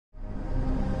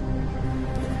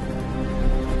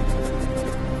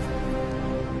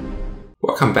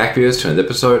Welcome back, viewers, to another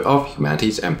episode of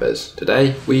Humanity's Embers.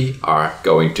 Today we are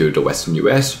going to the Western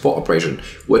US for Operation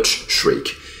Witch Shriek.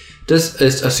 This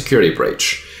is a security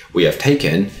breach. We have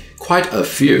taken quite a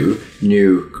few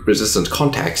new resistant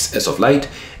contacts as of late,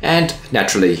 and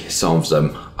naturally some of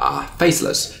them are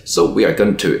faceless. So we are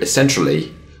going to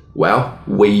essentially, well,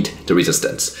 weed the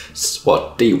resistance.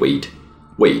 Well, de-weed.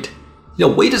 Weed. You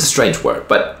know, weed is a strange word,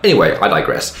 but anyway, I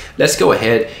digress. Let's go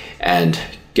ahead and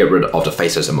get rid of the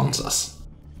faces amongst us.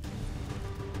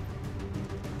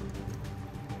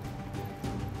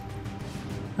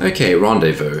 Okay,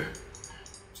 rendezvous.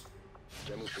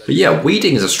 But yeah,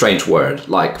 weeding is a strange word.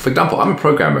 Like, for example, I'm a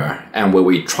programmer, and when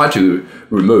we try to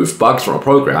remove bugs from a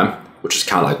program, which is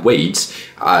kind of like weeds,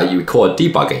 you call it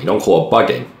debugging, you don't call it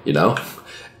bugging, you know?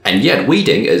 And yet,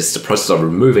 weeding is the process of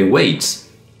removing weeds.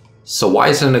 So why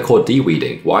isn't it called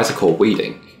de-weeding? Why is it called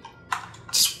weeding?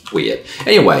 It's weird.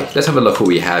 Anyway, let's have a look who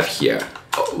we have here.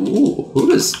 Ooh,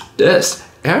 who is this?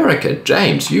 Erica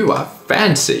James, you are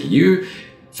fancy. You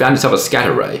found yourself a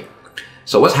scatter ray.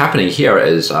 So what's happening here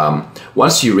is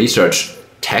once you research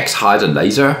text, hide, and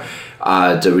laser,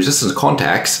 the resistance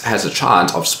contacts has a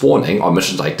chance of spawning on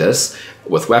missions like this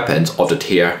with weapons of the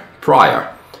tier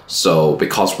prior. So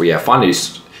because we have finally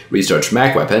researched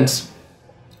mag weapons,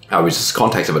 resistance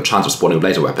contacts have a chance of spawning with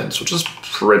laser weapons, which is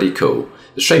pretty cool.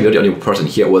 It's a shame you're the only person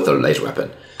here with a laser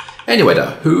weapon. Anyway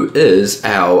though, who is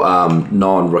our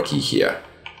non-rookie here?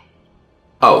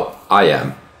 Oh, I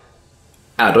am.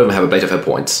 And I don't even have a blade of hit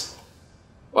points.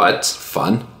 Well, that's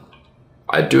fun.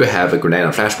 I do have a grenade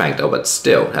and flashbang though, but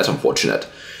still, that's unfortunate.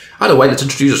 Either way, let's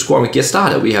introduce the squad and get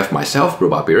started. We have myself, Bro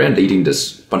Barbarian, leading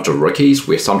this bunch of rookies,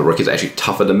 where some of the rookies are actually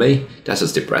tougher than me. That's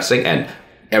just depressing, and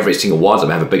every single one of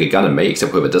them have a bigger gun than me,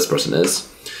 except whoever this person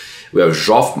is. We have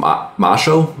Joff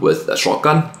Marshall with a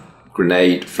shotgun,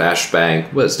 grenade,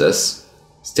 flashbang, what is this?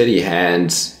 Steady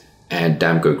hands, and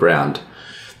damn good ground.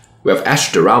 We have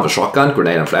Ash Duran with a shotgun,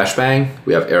 grenade, and flashbang.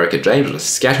 We have Erica James with a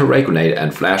scatter ray, grenade,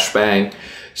 and flashbang.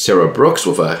 Sarah Brooks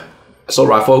with a assault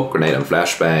rifle, grenade, and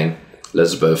flashbang.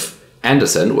 Elizabeth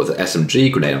Anderson with an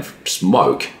SMG, grenade, and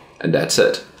smoke. And that's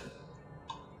it.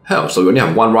 Hell, so we only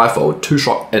have one rifle, and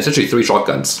essentially three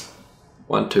shotguns.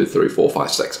 1, 2, 3, 4,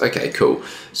 5, 6. Okay, cool.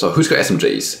 So who's got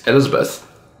SMGs?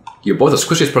 Elizabeth. You're both the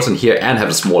squishiest person here and have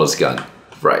the smallest gun.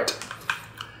 Right.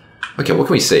 Okay, what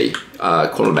can we see?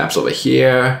 Corner maps over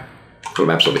here.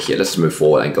 Corner maps over here. Let's move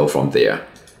forward and go from there.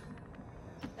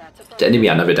 The enemy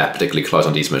are never that particularly close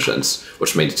on these missions,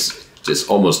 which means there's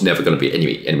almost never going to be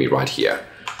any enemy right here.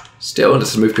 Still,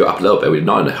 let's move you up a little bit. We're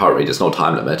not in a hurry. There's no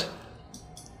time limit.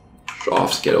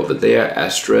 Shafts, get over there.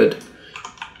 Astrid.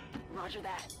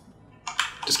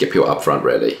 Just get people up front,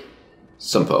 really.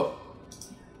 Simple.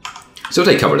 So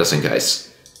take cover just in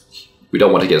case. We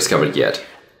don't want to get discovered yet.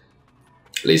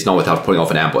 At least not without putting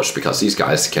off an ambush, because these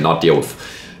guys cannot deal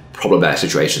with problematic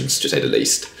situations, to say the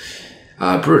least.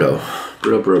 Bruto.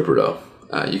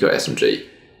 You got SMG.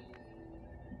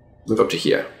 Move up to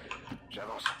here.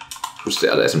 Who's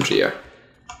the other SMG here?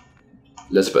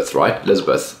 Elizabeth, right?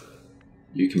 Elizabeth.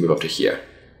 You can move up to here.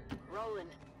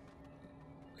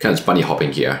 Kind of bunny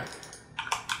hopping here.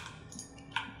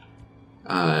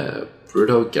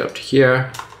 Bruto, get up to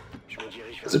here.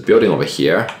 There's a building over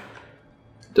here.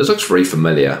 This looks very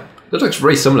familiar. This looks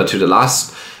very similar to the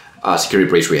last security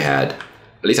breach we had.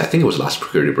 At least I think it was the last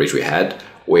security breach we had,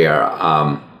 where,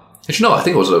 actually no, I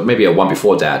think it was maybe a one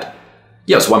before that.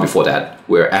 Yeah, it was one before that,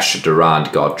 where Ash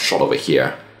Durand got shot over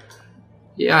here.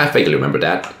 Yeah, I vaguely remember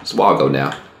that. It's a while ago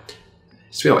now.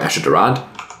 Speaking of Ash Durand.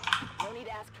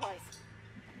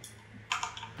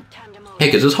 Hey,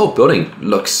 because this whole building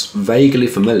looks vaguely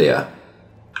familiar.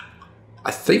 I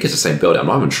think it's the same building.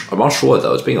 I'm not sure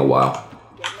though. It's been a while.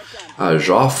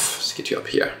 Joff, let's get you up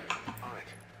here.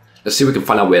 Let's see if we can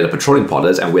find out where the patrolling pod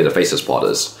is and where the faceless pod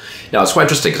is. Now, it's quite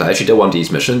interesting because I actually did one of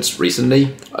these missions recently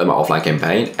in my offline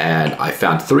campaign, and I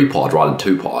found 3 pods rather than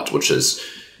 2 pods, which is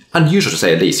unusual to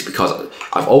say at least, because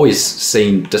I've always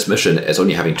seen this mission as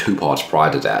only having 2 pods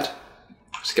prior to that.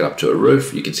 Let's get up to a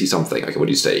roof. You can see something. Okay, what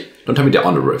do you see? Don't tell me they're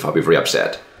on the roof. I'll be very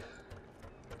upset.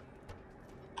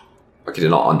 Okay, they're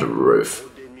not on the roof.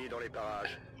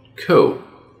 Cool.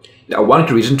 Now, one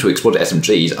good reason to explore the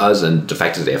SMGs, other than the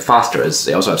fact that they're faster, is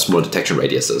they also have smaller detection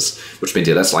radiuses, which means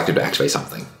they're less likely to activate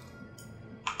something.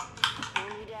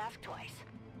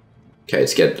 Okay,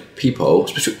 let's get people.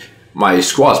 My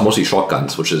squad is mostly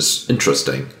shotguns, which is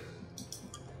interesting.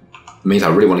 It means I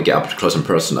really want to get up close and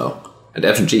personal. And the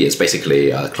FMG is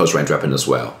basically a close range weapon as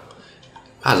well.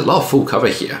 There's a lot of full cover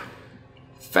here.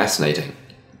 Fascinating.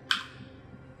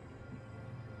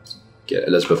 Get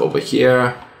Elizabeth over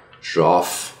here.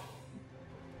 Joff.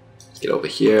 Get over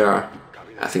here.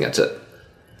 I think that's it.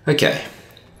 Okay.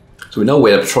 So we know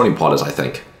where the patrolling pod is, I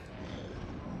think.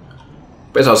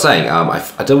 But as I was saying,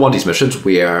 I did one of these missions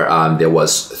where there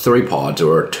was 3 pods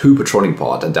or 2 patrolling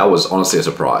pods, and that was honestly a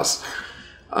surprise.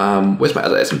 Where's my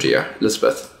other SMG here?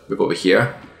 Elizabeth, move over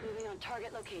here. Moving on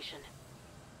target location.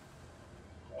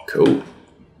 Cool.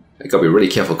 I gotta be really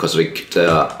careful because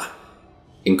the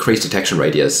increased detection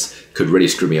radius could really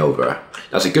screw me over.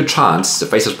 There's a good chance the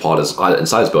faceless pod is either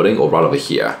inside this building or right over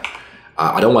here.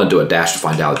 I don't want to do a dash to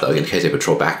find out though, in case they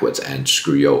patrol backwards and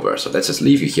screw you over. So let's just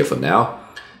leave you here for now.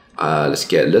 Let's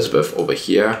get Elizabeth over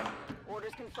here.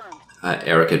 Orders confirmed.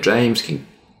 Erica James can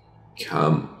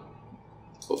come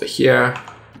over here.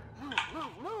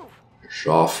 Move.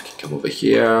 Joff can come over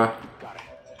here.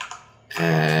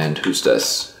 And who's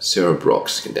this? Sarah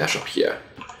Brooks can dash up here.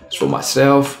 As for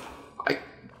myself, I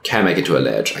can make it to a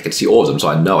ledge. I can see all of them, so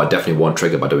I know I definitely won't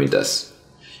trigger by doing this.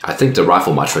 I think the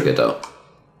rifle might trigger though.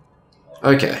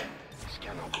 Okay.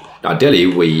 Now ideally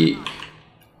we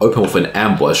open with an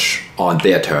ambush on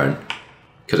their turn,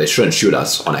 because they shouldn't shoot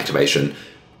us on activation,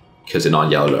 because they're not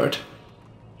on yellow alert.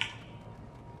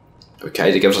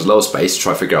 Okay, that gives us a little space to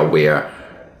try to figure out where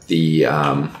the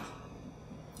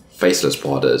faceless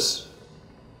pod is.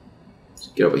 Let's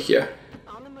get over here.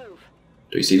 On the move.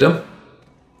 Do you see them?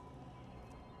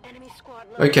 Enemy squad.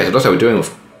 Okay, so it looks like we're doing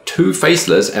with 2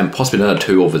 faceless and possibly another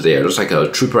 2 over there. It looks like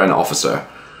a trooper and an officer.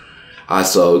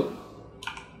 So,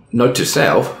 note to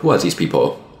self, who are these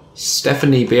people?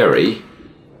 Stephanie Berry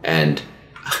and...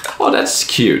 Oh, that's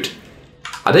cute.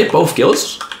 Are they both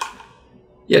girls?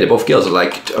 Yeah, they're both girls. They're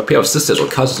like a pair of sisters or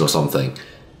cousins or something.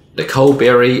 Nicole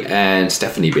Berry and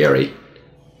Stephanie Berry.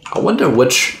 I wonder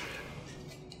which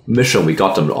mission we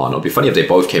got them on. It would be funny if they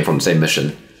both came from the same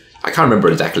mission. I can't remember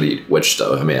exactly which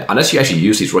though. I mean, unless you actually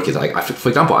use these rookies. Like, for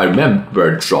example, I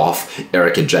remember Joff,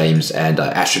 Erica James, and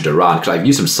Asher Duran because I've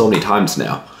used them so many times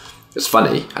now. It's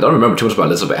funny. I don't remember too much about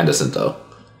Elizabeth Anderson though.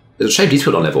 It's a shame these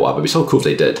people don't level up. It'd be so cool if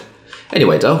they did.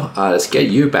 Anyway though, let's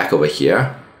get you back over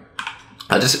here.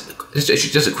 Just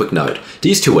a quick note.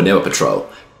 These 2 will never patrol,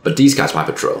 but these guys might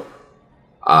patrol.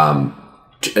 And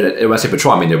when I say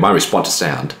patrol, I mean they might respond to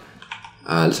sound.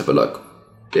 Let's have a look.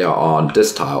 They are on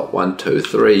this tile. 1, 2,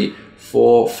 3,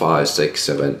 4, 5, 6,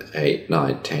 7, 8,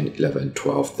 9, 10, 11,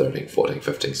 12, 13, 14,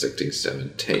 15, 16,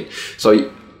 17.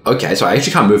 So, okay, so I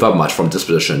actually can't move up much from this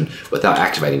position without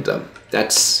activating them.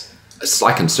 That's a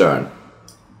slight concern.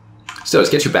 So let's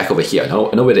get you back over here. I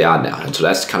know where they are now, and so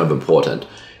that's kind of important.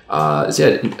 Is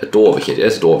there a door over here?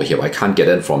 There's a door over here, but I can't get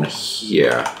in from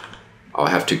here. I'll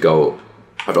have to go...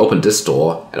 I have to open this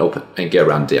door and get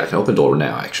around there. I can open the door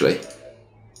now, actually.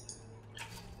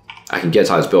 I can get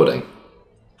inside this building.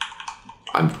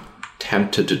 I'm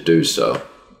tempted to do so.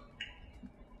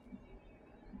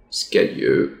 Let's get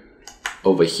you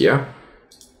over here.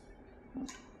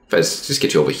 Let's just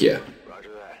get you over here. Roger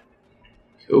that.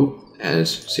 Cool. And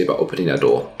see about opening that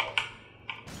door.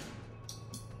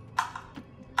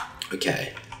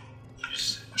 Okay.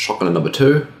 Shotgun number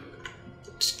 2.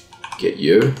 Let's get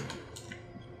you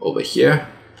over here.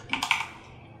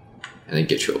 And then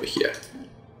get you over here.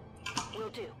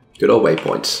 Good old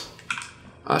waypoints.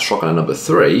 Shotgun number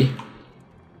 3.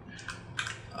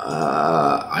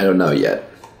 I don't know yet.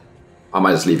 I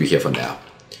might just leave you here for now.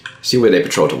 See where they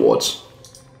patrol towards.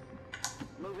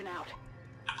 Moving out.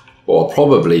 What I'll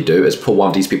probably do is put one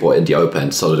of these people in the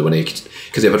open so that when they...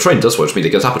 Because they're patrolling this way, which means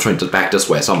they go up patrolling back this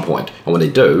way at some point. And when they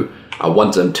do, I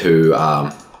want them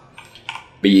to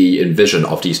be in vision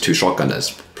of these 2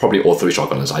 shotgunners. Probably all 3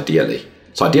 shotgunners, ideally.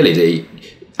 So ideally they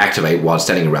activate while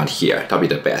standing around here. That'll be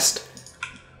the best.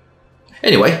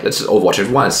 Anyway, let's overwatch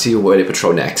everyone and see where they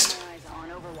patrol next.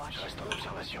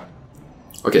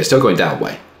 Okay, still going that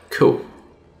way. Cool.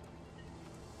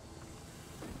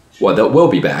 Well, they will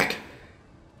be back.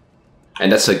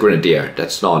 And that's a grenadier.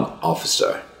 That's not an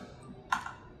officer.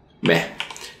 Meh.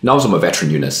 None of them are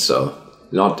veteran units, so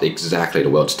not exactly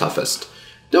the world's toughest.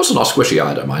 They're also not squishy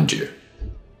either, mind you.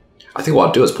 I think what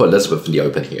I'll do is put Elizabeth in the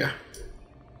open here.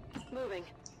 Moving.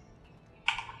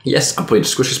 Yes, I'm putting the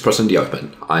squishiest person in the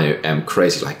open. I am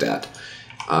crazy like that.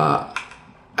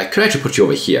 I could actually put you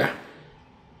over here.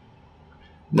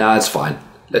 Nah, it's fine.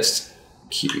 Let's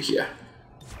keep you here.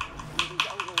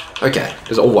 Okay,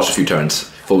 let's all watch a few turns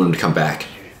for them to come back.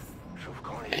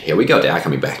 And here we go, they are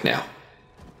coming back now.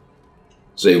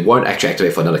 So they won't actually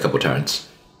activate for another couple turns.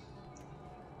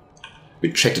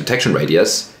 We check the detection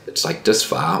radius. It's like this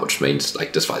far, which means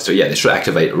like this far. So yeah, they should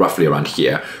activate roughly around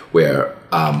here where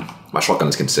my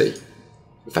shotgunners can see.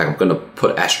 In fact, I'm going to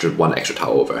put one extra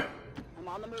tile over. I'm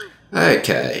on the move.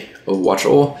 Okay, Overwatch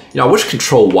All. You know, I wish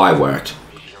Control Y worked.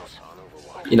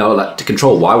 You know, like to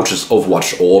Control Y, which is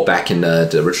Overwatch All back in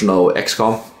the original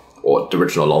XCOM. or the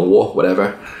original Long War,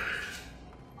 whatever.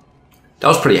 That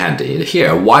was pretty handy.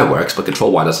 Here, Y works, but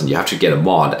Control Y doesn't. You have to get a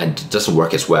mod, and it doesn't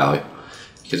work as well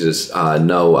because there's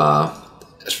no.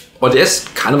 Well, there's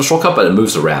kind of a shortcut, but it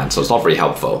moves around, so it's not very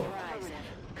helpful.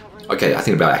 Okay, I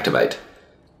think about activate.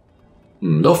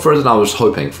 No further than I was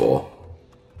hoping for.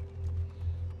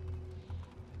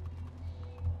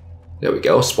 There we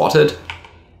go, spotted.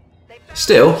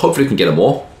 Still, hopefully we can get them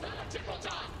more.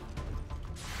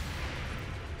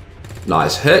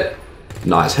 Nice hit.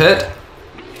 Nice hit.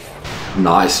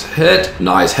 Nice hit.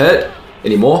 Nice hit.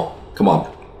 Any more? Come on.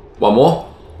 One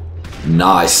more.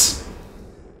 Nice.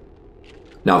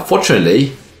 Now,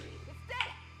 unfortunately...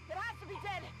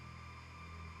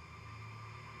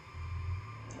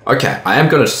 Okay, I am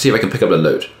going to see if I can pick up the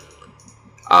loot.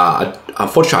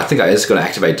 Unfortunately, I think I is going to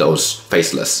activate those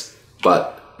faceless.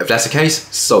 But if that's the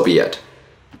case, so be it.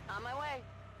 On my way.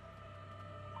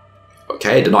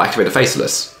 Okay, did not activate the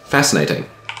faceless. Fascinating.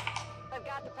 I've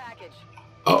got the package.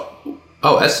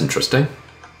 Oh, that's interesting.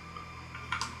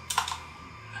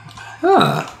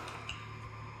 Huh.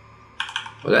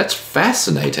 Well, that's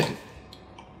fascinating.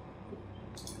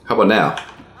 How about now?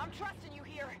 I'm trusting you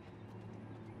here.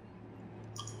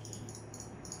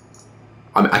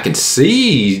 I mean, I can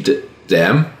see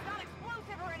them,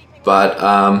 but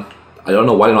I don't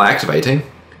know why they're not activating.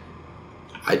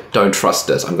 I don't trust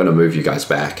this. I'm going to move you guys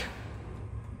back.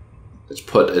 Let's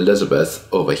put Elizabeth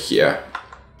over here.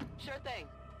 Sure thing.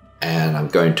 And I'm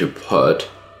going to put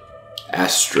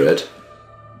Astrid.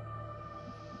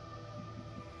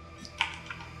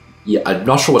 Yeah, I'm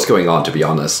not sure what's going on, to be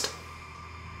honest.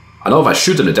 I know if I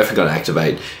shoot them, they're definitely going to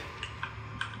activate.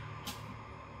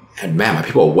 And man, my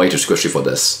people are way too squishy for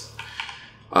this.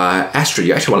 Astrid,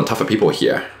 you actually want tougher people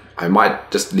here. I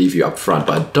might just leave you up front,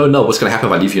 but I don't know what's going to happen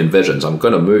if I leave you in visions. I'm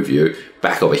going to move you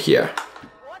back over here.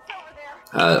 What's over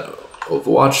there?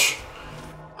 Overwatch.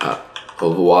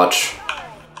 Overwatch.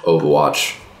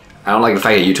 Overwatch. I don't like the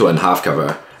fact that you two are in half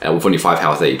cover, and with only 5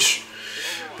 health each.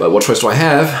 But what choice do I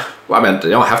have? Well, I mean, they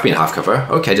don't have to be in half cover.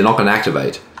 Okay, they're not going to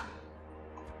activate.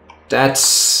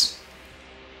 That's...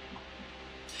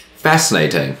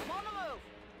 fascinating.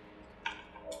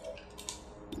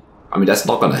 I mean, that's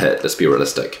not going to hit, let's be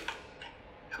realistic.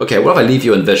 Okay, what if I leave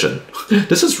you in vision?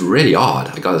 This is really odd,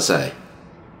 I gotta say.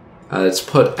 Let's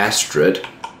put Astrid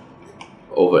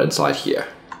over inside here.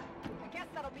 I guess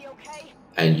that'll be okay.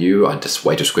 And you are just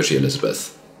way too squishy,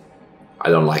 Elizabeth. I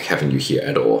don't like having you here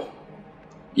at all.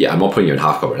 Yeah, I'm not putting you in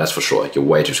half cover, that's for sure. You're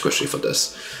way too squishy for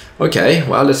this. Okay,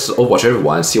 well, let's overwatch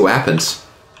everyone and see what happens.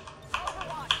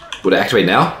 Would it activate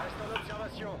now?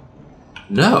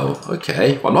 No,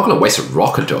 okay. Well, I'm not going to waste a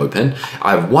rocket to open.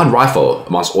 I have 1 rifle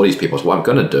amongst all these people, so what I'm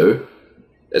going to do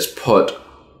is put...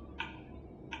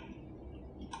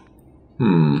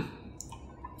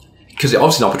 Because they're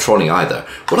obviously not patrolling either.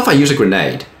 What if I use a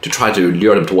grenade to try to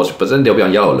lure them towards it, but then they'll be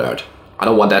on yellow alert? I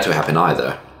don't want that to happen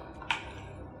either.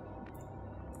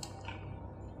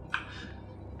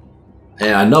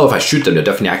 And I know if I shoot them, they'll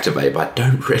definitely activate, but I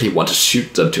don't really want to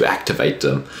shoot them to activate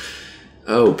them.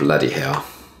 Oh, bloody hell.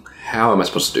 How am I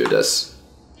supposed to do this?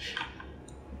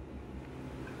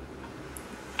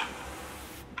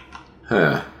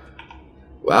 Huh.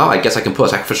 Well, I guess I can put a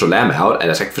sacrificial lamb out, and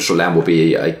a sacrificial lamb will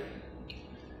be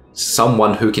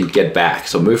someone who can get back.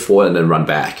 So move forward and then run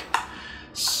back.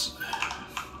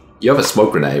 You have a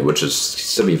smoke grenade, which is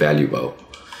semi-valuable.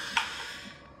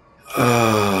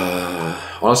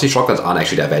 Honestly, shotguns aren't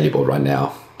actually that valuable right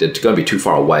now. They're going to be too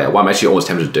far away. What I'm actually almost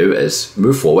tempted to do is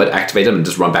move forward, activate them, and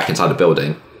just run back inside the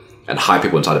building. And hide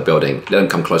people inside the building. Let them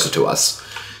come closer to us.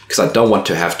 Because I don't want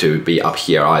to have to be up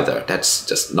here either. That's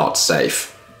just not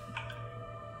safe.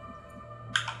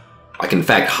 I can in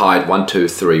fact hide 1, 2,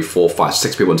 3, 4, 5,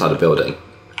 6 people inside the building.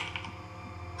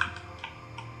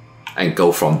 And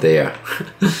go from there.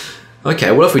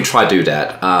 Okay, what if we try to do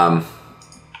that?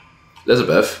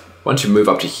 Elizabeth, why don't you move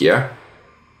up to here?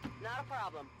 Not a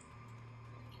problem.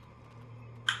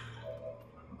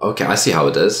 Okay, I see how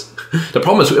it is. The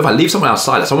problem is if I leave someone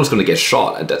outside, someone's going to get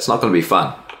shot, and that's not going to be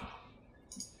fun.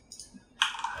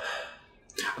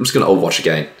 I'm just going to overwatch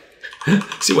again.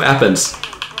 See what happens.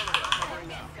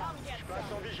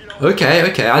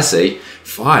 Okay, I see.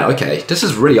 Fine, okay. This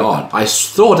is really odd. I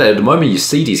thought that at the moment you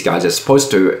see these guys, they're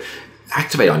supposed to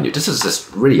activate on you. This is just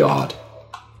really odd.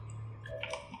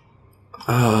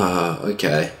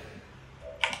 Okay.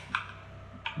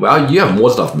 Well, you have more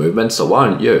stuff movement, so why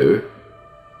don't you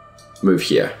move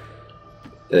here?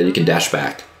 Then you can dash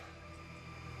back.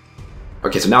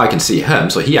 Okay, so now I can see him,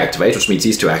 so he activates, which means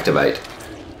these two activate.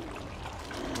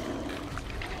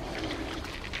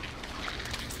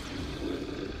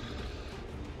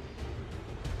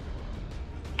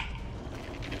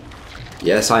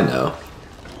 Yes, I know.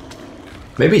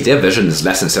 Maybe their vision is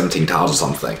less than 17 tiles or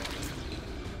something.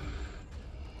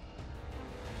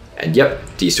 And yep,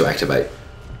 these two activate.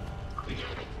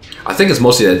 I think it's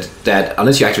mostly that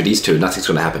unless you activate these two, nothing's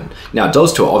going to happen. Now,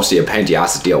 those two are obviously a pain in the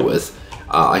ass to deal with.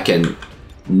 I can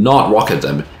not rocket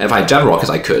them. And if I had Javelin rockets,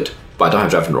 I could. But I don't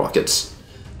have Javelin rockets.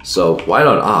 So why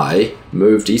don't I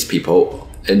move these people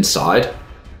inside.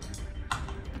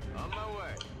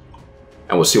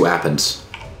 And we'll see what happens.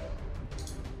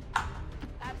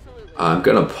 Absolutely. I'm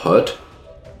going to put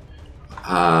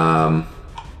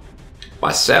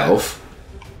myself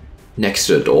next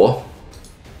to the door.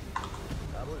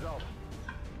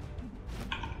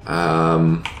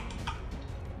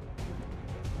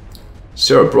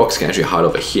 Sarah Brooks can actually hide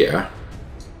over here.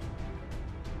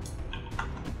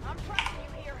 I'm tracking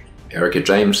you here. Erica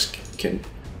James can...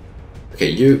 Okay,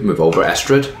 you move over,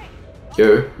 Astrid.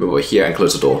 You move over here and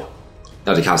close the door.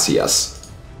 Now they can't see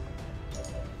us.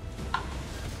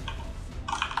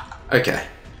 Okay.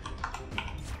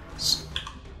 So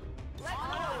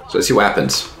let's see what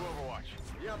happens.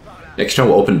 Next turn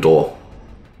we'll open the door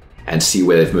and see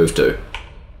where they've moved to.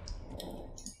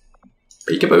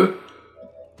 Peekaboo.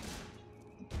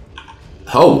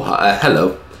 Oh,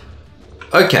 hello.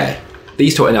 Okay,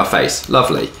 these two are in our face.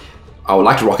 Lovely. I would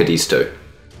like to rocket these two.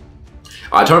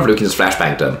 I don't know if we can just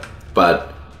flashbang them,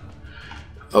 but...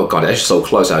 Oh god, they're actually so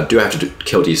close. I do have to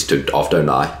kill these two off, don't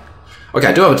I? Okay,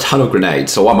 I do have a ton of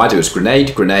grenades, so what I might do is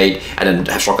grenade, grenade, and then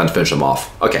have shotgun to finish them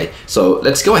off. Okay, so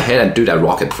let's go ahead and do that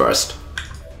rocket first.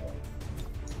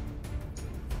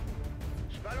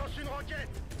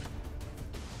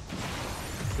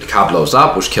 The car blows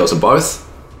up, which kills them both.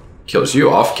 Kills you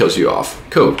off, kills you off.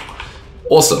 Cool.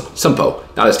 Awesome. Simple.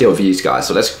 Now let's deal with these guys.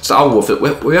 So let's start with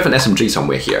it. We have an SMG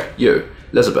somewhere here. You,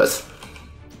 Elizabeth.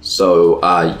 So,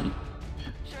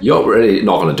 you're really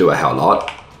not going to do a hell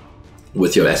lot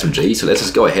with your SMG, so let's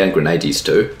just go ahead and grenade these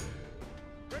two.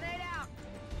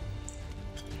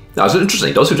 Now it's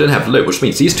interesting, those who didn't have loot, which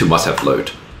means these two must have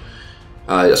loot.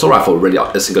 Assault rifle really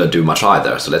isn't going to do much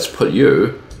either, so let's put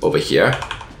you over here,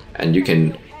 and you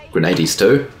can grenade these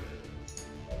two.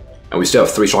 And we still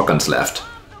have 3 shotguns left.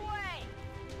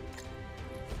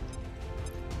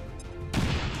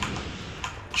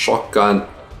 Shotgun.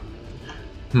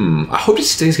 I hope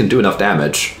these things can do enough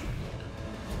damage.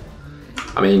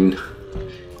 I mean,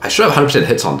 I should have 100%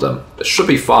 hits on them. It should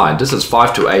be fine. This is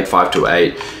 528,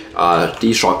 528.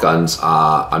 These shotguns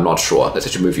are, I'm not sure. Let's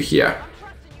actually move you here.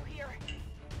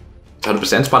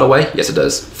 100% by the way? Yes it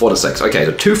is. 4 to 6. Okay,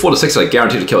 the 2 4 to 6 are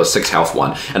guaranteed to kill a 6 health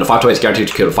one, and the 528 is guaranteed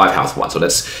to kill a 5 health one. So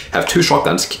let's have 2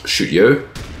 shotguns shoot you.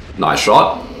 Nice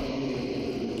shot.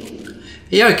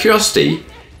 Yeah, curiosity.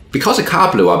 Because the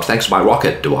car blew up thanks to my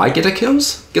rocket, do I get the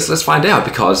kills? Guess let's find out,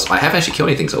 because I haven't actually killed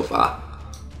anything so far.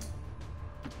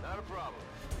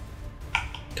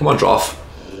 Come on, Droff.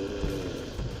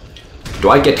 Do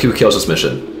I get 2 kills this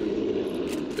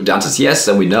mission? If the answer is yes,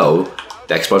 then we know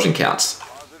the explosion counts.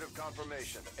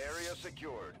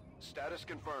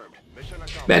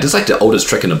 Man, this is like the oldest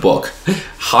trick in the book.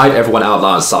 Hide everyone out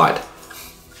line of sight.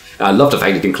 And I love the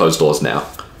fact you can close doors now.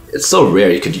 It's so rare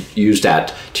you could use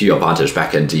that to your advantage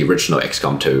back in the original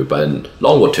XCOM 2, but in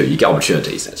Long War 2 you get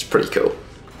opportunities. It's pretty cool.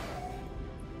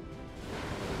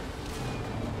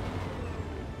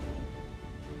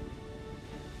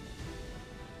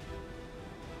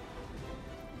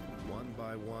 One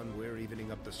by one, we're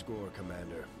evening up the score,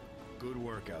 Commander. Good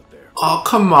work out there. Oh,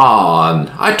 come on.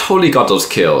 I totally got those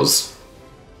kills.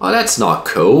 Oh, that's not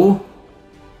cool.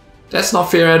 That's not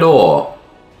fair at all.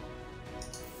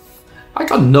 I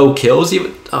got no kills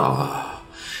even. Oh,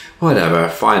 whatever.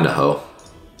 Find a hole.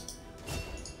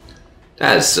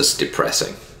 That's just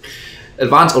depressing.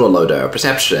 Advanced autoloader,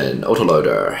 perception,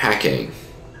 autoloader, hacking.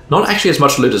 Not actually as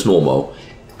much loot as normal.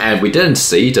 And we didn't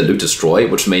see the loot destroy,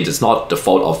 which means it's not the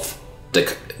fault of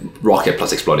the rocket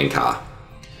plus exploding car.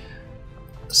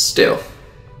 Still,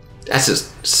 that's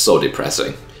just so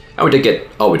depressing. And we did get,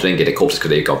 we didn't get the corpses because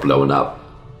they got blown up.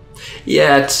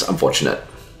 Yeah, it's unfortunate.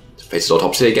 Faces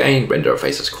autopsy again, render a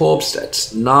faceless corpse,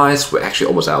 that's nice. We're actually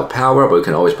almost out of power, but we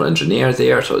can always put engineer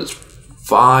there, so it's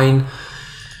fine.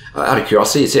 Out of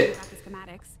curiosity, is it?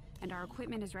 Schematics, and our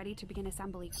equipment is ready to begin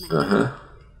assembly. Commander.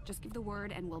 Just give the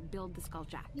word and we'll build the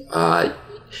Skulljack.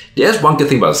 There's one good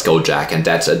thing about the Skulljack, and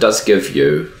that's it does give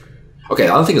you... Okay,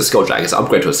 I don't think the Skulljack is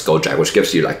upgrade to a Skulljack, which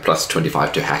gives you like plus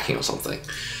 25 to hacking or something.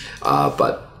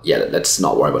 But yeah, let's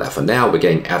not worry about that for now. We're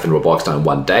getting Advent Robotics done in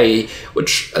 1 day,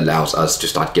 which allows us to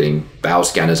start getting bow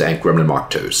scanners and Gremlin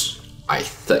Mark IIs, I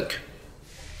think.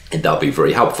 And that'll be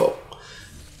very helpful.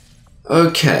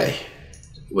 Okay.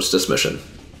 What's this mission?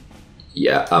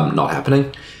 Yeah, not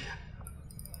happening.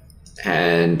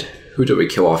 And who do we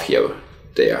kill off here?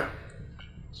 There.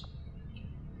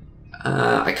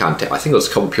 I can't tell. I think it was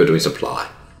a couple people doing supply.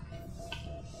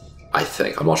 I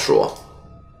think. I'm not sure.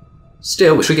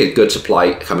 Still, we should get good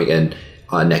supply coming in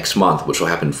next month, which will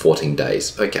happen in 14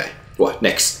 days. Okay. Well,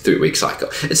 next 3-week cycle.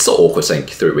 It's so awkward saying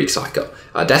 3-week cycle.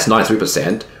 That's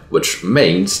 93%, which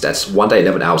means that's 1 day,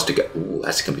 11 hours to go. Ooh,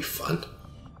 that's going to be fun.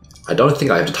 I don't think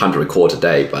I have the time to record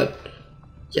today, but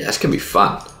yeah, that's going to be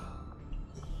fun.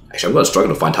 Actually, I'm going to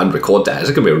struggle to find time to record that. It's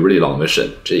going to be a really long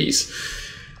mission. Jeez.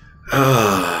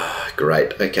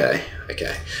 Great. Okay.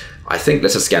 I think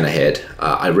let's just scan ahead.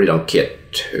 I really don't care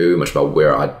too much about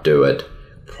where I do it.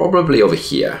 Probably over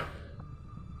here.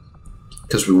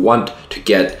 Because we want to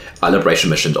get liberation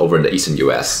missions over in the eastern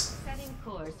US. Setting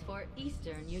course for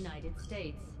eastern United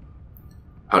States.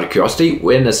 Out of curiosity,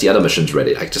 when is the other missions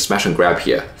ready? Like just smash and grab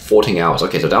here. 14 hours.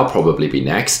 Okay, so that'll probably be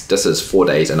next. This is 4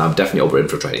 days, and I'm definitely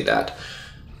over-infiltrating that.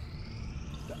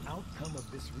 The outcome of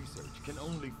this research can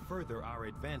only further our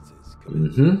advances.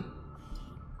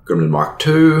 Gremlin Mark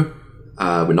II.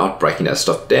 We're not breaking that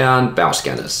stuff down. Bow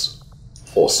scanners.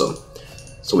 Awesome.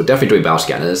 So we're definitely doing bow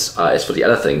scanners. As for the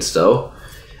other things, though,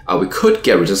 we could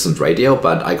get resistant radio,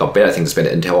 but I got better things to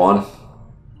spend intel on.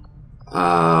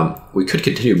 We could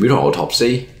continue mutant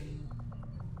autopsy.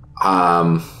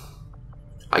 I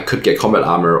could get combat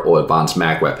armor or advanced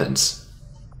mag weapons.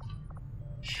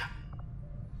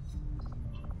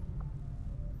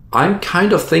 I'm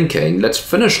kind of thinking, let's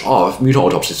finish off mutant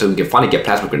autopsy so we can finally get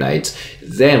plasma grenades,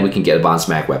 then we can get advanced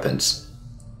mag weapons.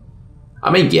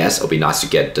 I mean, yes, it'll be nice to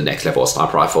get the next level of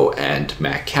sniper rifle and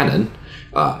mag cannon,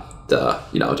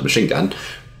 the machine gun,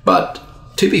 but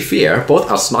to be fair,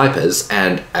 both our snipers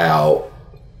and our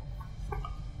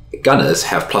gunners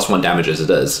have +1 damage as it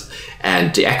is,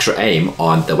 and the extra aim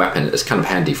on the weapon is kind of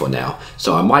handy for now.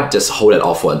 So I might just hold it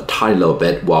off for a tiny little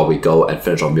bit while we go and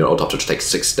finish our mutant autopsy, which takes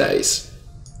 6 days.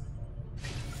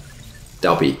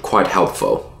 That'll be quite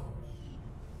helpful.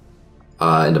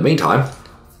 In the meantime,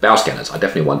 bow scanners, I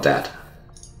definitely want that.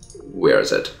 Where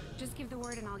is it? Just give the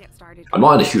word and I'll get started. I'm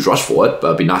not in a huge rush for it, but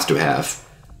it'd be nice to have.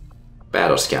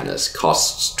 Battle scanners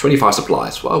costs 25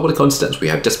 supplies. Well, what a coincidence, we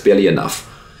have just barely enough.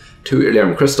 2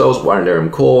 Elerium crystals, 1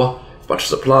 Elerium core, a bunch of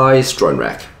supplies, drone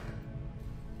rack.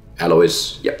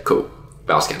 Alloys, yep, cool.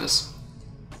 Bow scanners.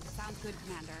 Sounds good,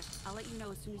 Commander. I'll let you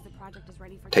know as soon as the project is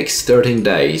ready for... Takes 13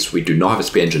 days. We do not have a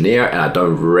spare engineer, and I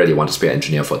don't really want a spare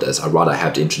engineer for this. I'd rather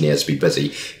have the engineers be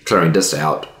busy clearing this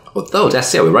out. Although,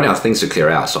 that's it, we're running out of things to clear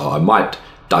out, so I might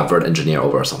divert engineer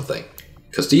over or something.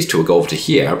 Because these two will go over to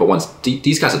here, but once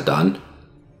these guys are done,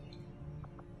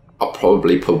 I'll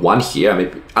probably put 1 here,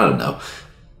 maybe, I don't know.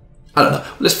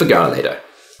 Let's figure out later.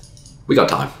 We got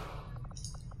time.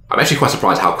 I'm actually quite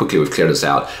surprised how quickly we've cleared this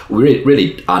out. We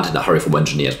really aren't in a hurry for more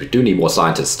engineers. We do need more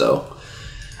scientists, though.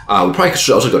 We probably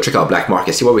should also go check out black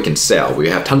market, see what we can sell. We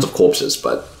have tons of corpses,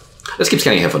 but let's keep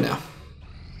scanning here for now.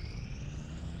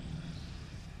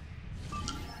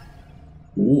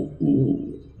 Ooh.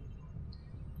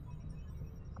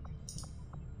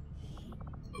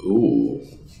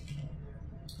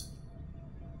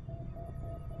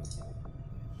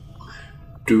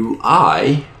 Do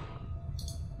I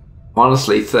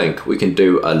honestly think we can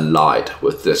do a light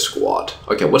with this squad?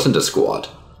 Okay, what's in this squad?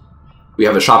 We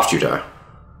have a sharpshooter.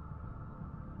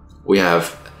 We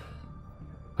have...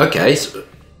 Okay, so...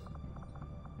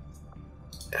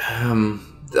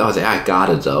 Oh, they are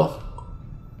guarded though.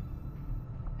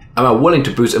 Am I willing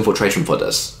to boost infiltration for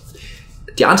this?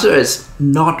 The answer is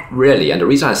not really, and the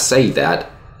reason I say that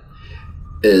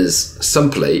is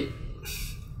simply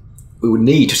we would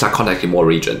need to start contacting more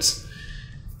regions.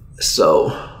 So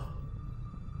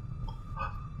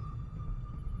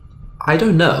I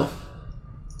don't know.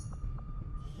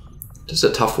 This is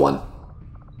a tough one.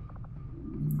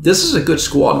 This is a good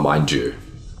squad, mind you,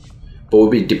 but we'll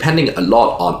be depending a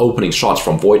lot on opening shots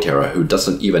from Void Terror, who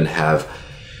doesn't even have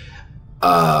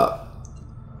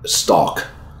stock.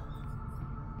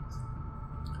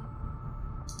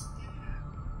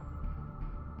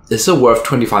 It's still worth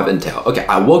 25 intel. Okay,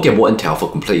 I will get more intel for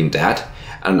completing that,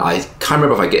 and I can't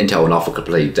remember if I get intel enough for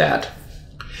completing that.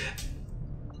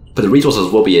 But the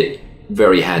resources will be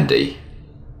very handy.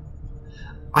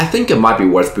 I think it might be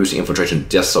worth boosting infiltration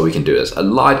just so we can do this. A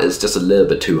light is just a little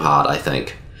bit too hard, I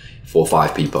think, for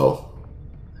 5 people.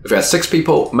 If we had 6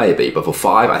 people, maybe, but for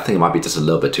 5, I think it might be just a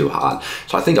little bit too hard.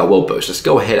 So I think I will boost. Let's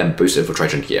go ahead and boost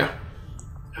infiltration here.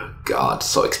 Oh god,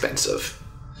 so expensive.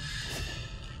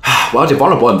 Well, they're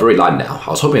vulnerable and very light now. I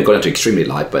was hoping I'd go down to extremely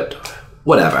light, but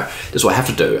whatever. This is what I have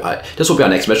to do. This will be our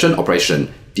next mission,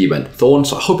 Operation Demon Thorn.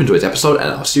 So I hope you enjoyed this episode,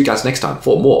 and I'll see you guys next time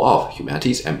for more of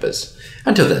Humanity's Embers.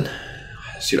 Until then,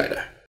 see you later.